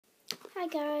Hi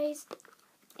guys,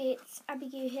 it's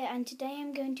Abigail here, and today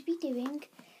I'm going to be doing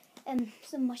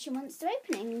some Moshi Monster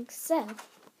openings. So,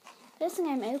 first thing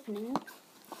I'm opening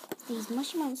is these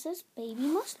Moshi Monsters baby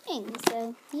mushrooms.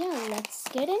 So yeah, let's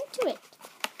get into it.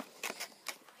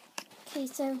 Okay,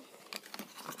 so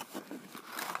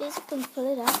basically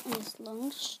pull it out on this long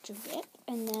strip,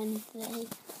 and then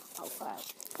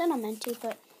they're not meant to,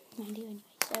 but I do anyway.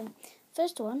 So,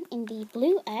 first one in the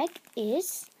blue egg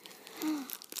is.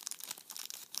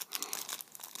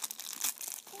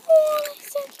 Oh,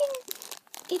 that's so cute.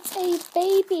 It's a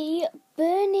baby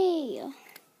bunny.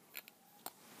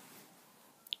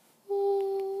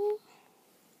 Oh.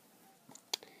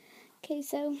 Okay,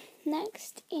 so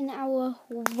next in our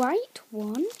white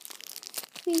one,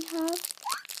 we have,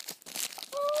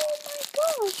 oh my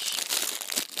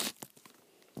gosh,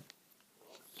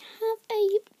 we have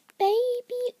a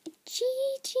baby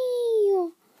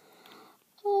Gigi.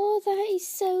 Oh, that is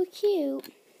so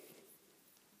cute.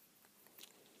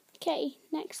 Okay,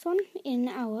 next one in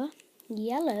our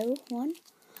yellow one.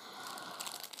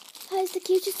 That is the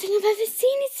cutest thing I've ever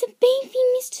seen. It's a baby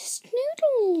Mr.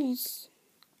 Snoodles.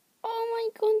 Oh my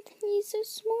god, he's so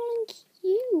small and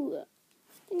cute.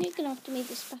 I think you're going to have to move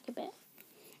this back a bit.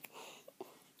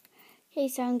 Okay,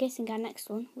 so I'm guessing our next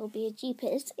one will be a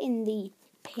Jeepers in the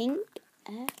pink.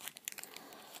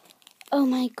 Oh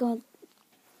my god,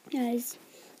 guys.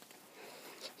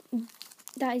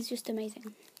 That is just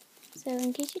amazing. So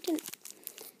in case you didn't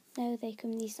know, they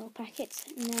come in these little packets,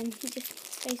 and then you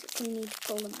just basically need to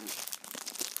pull them out.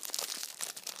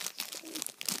 So,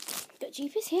 got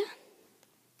Jeepers here.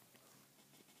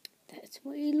 That's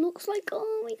what he looks like.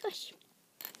 Oh my gosh.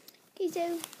 Okay,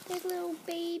 so there's little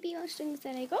baby mushrooms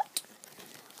that I got.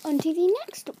 On to the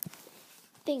next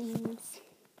things.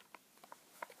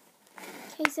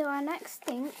 Okay, so our next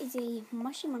thing is a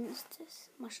Moshi Monsters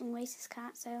Mushroom Racers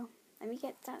cart. So let me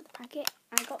get that out of the packet.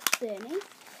 I got Bernie.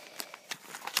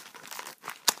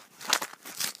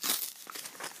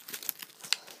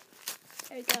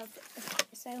 There we go.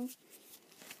 So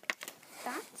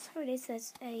that's how it is.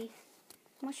 There's a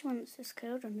Moshi Monsters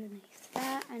code underneath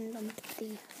there, and on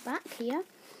the back here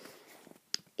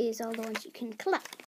is all the ones you can collect.